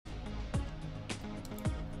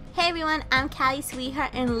Hey everyone, I'm Callie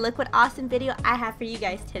Sweetheart and look what awesome video I have for you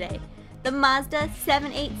guys today. The Mazda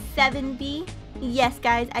 787B. Yes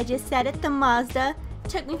guys, I just said it, the Mazda.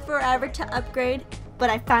 Took me forever to upgrade,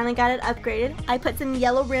 but I finally got it upgraded. I put some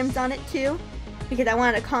yellow rims on it too, because I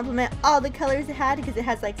wanted to complement all the colors it had, because it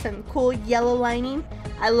has like some cool yellow lining.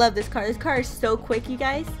 I love this car. This car is so quick, you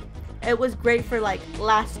guys. It was great for like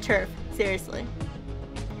last turf, seriously.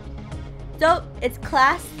 So it's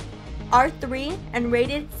class R3 and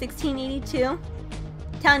rated 1682.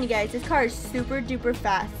 Telling you guys, this car is super duper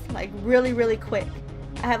fast, like really quick.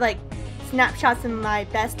 I have like snapshots of my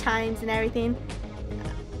best times and everything.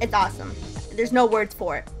 It's awesome. There's no words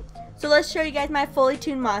for it. So let's show you guys my fully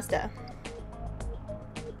tuned Mazda.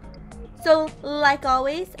 So like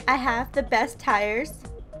always, I have the best tires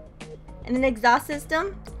and an exhaust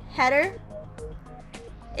system. Header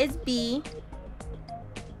is B.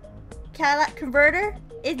 Catalytic converter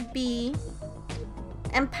is B,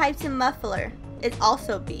 and pipes and muffler is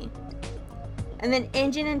also B. And then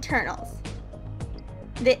engine internals.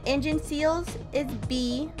 The engine seals is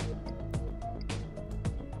B.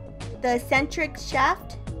 The eccentric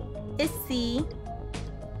shaft is C.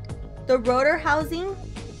 The rotor housing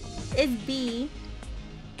is B.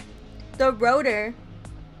 The rotor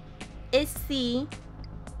is C.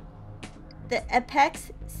 The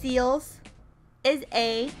apex seals is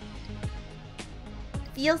A.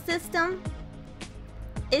 Fuel system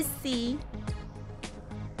is C,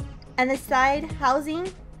 and the side housing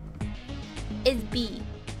is B.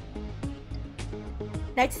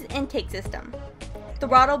 Next is intake system.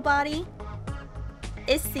 Throttle body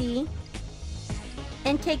is C,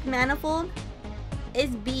 intake manifold is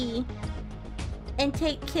B,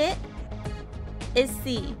 intake kit is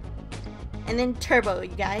C, and then turbo, you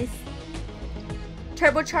guys.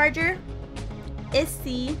 Turbocharger is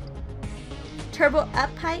C. Turbo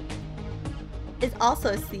up pipe is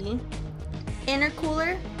also C.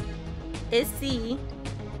 Intercooler is C.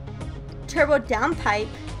 Turbo down pipe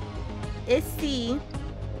is C.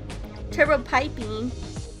 Turbo piping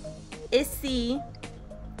is C.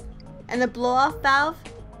 And the blow off valve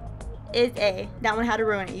is A. That one had to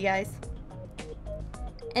ruin it, you guys.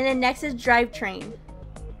 And then next is drivetrain.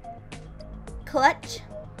 Clutch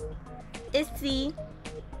is C.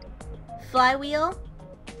 Flywheel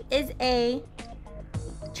is A.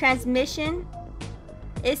 Transmission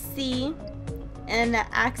is C, and the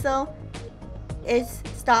axle is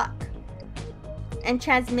stock, and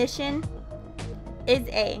transmission is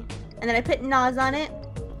A. And then I put NOS on it.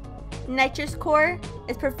 Nitrous core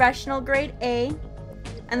is professional grade A,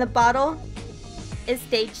 and the bottle is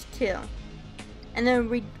stage 2. And then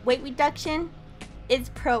weight reduction is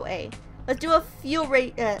Pro A. Let's do a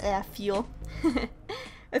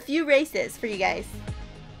a few races for you guys.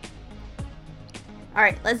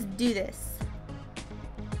 Alright, let's do this.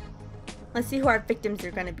 Let's see who our victims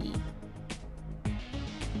are gonna be.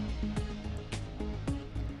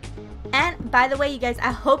 And by the way, you guys,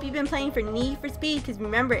 I hope you've been playing for Need for Speed, because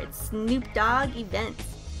remember, it's Snoop Dogg events.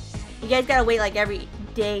 You guys gotta wait like every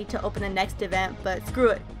day to open the next event, but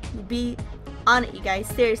screw it. Be on it, you guys.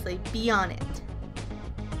 Seriously, be on it.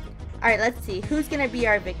 Alright, let's see. Who's gonna be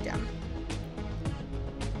our victim?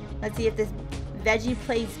 Let's see if this Veggie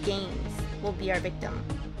Plays Games will be our victim.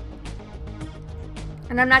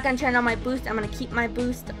 And I'm not going to turn on my boost. I'm going to keep my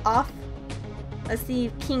boost off. Let's see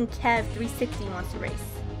if King Kev 360 wants to race.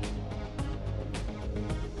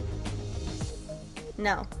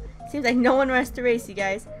 No. Seems like no one wants to race, you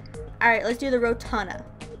guys. Alright, let's do the Rotana.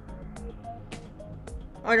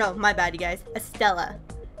 Or no, my bad, you guys. Estella.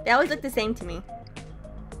 They always look the same to me.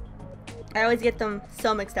 I always get them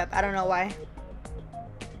so mixed up. I don't know why.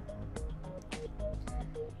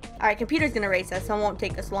 Alright, computer's gonna race us, so it won't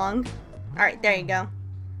take us long. Alright, there you go.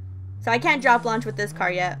 So I can't drop launch with this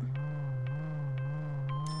car yet.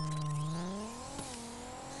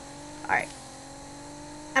 Alright.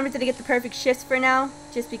 I'm just gonna get the perfect shifts for now,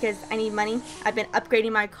 just because I need money. I've been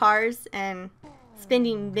upgrading my cars and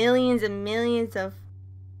spending millions and millions of...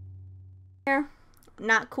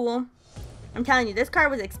 Not cool. I'm telling you, this car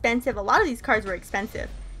was expensive. A lot of these cars were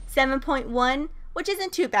expensive. 7.1, which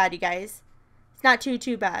isn't too bad, you guys. It's not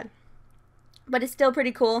too bad, but it's still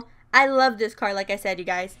pretty cool. I love this car, like I said, you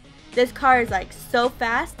guys. This car is like so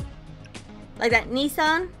fast, like that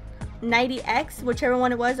Nissan 90X, whichever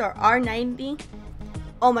one it was, or R90.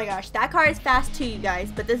 Oh my gosh, that car is fast too, you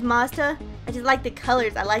guys. But this Mazda, I just like the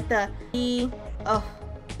colors. I like the oh,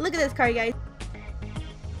 look at this car, you guys.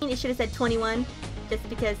 It should have said 21, just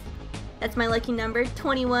because that's my lucky number,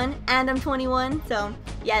 21, and I'm 21. So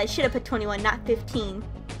yeah, it should have put 21, not 15.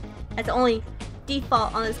 That's the only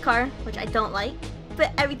default on this car, which I don't like,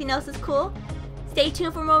 but everything else is cool. Stay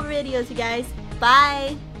tuned for more videos, you guys.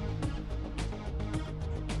 Bye!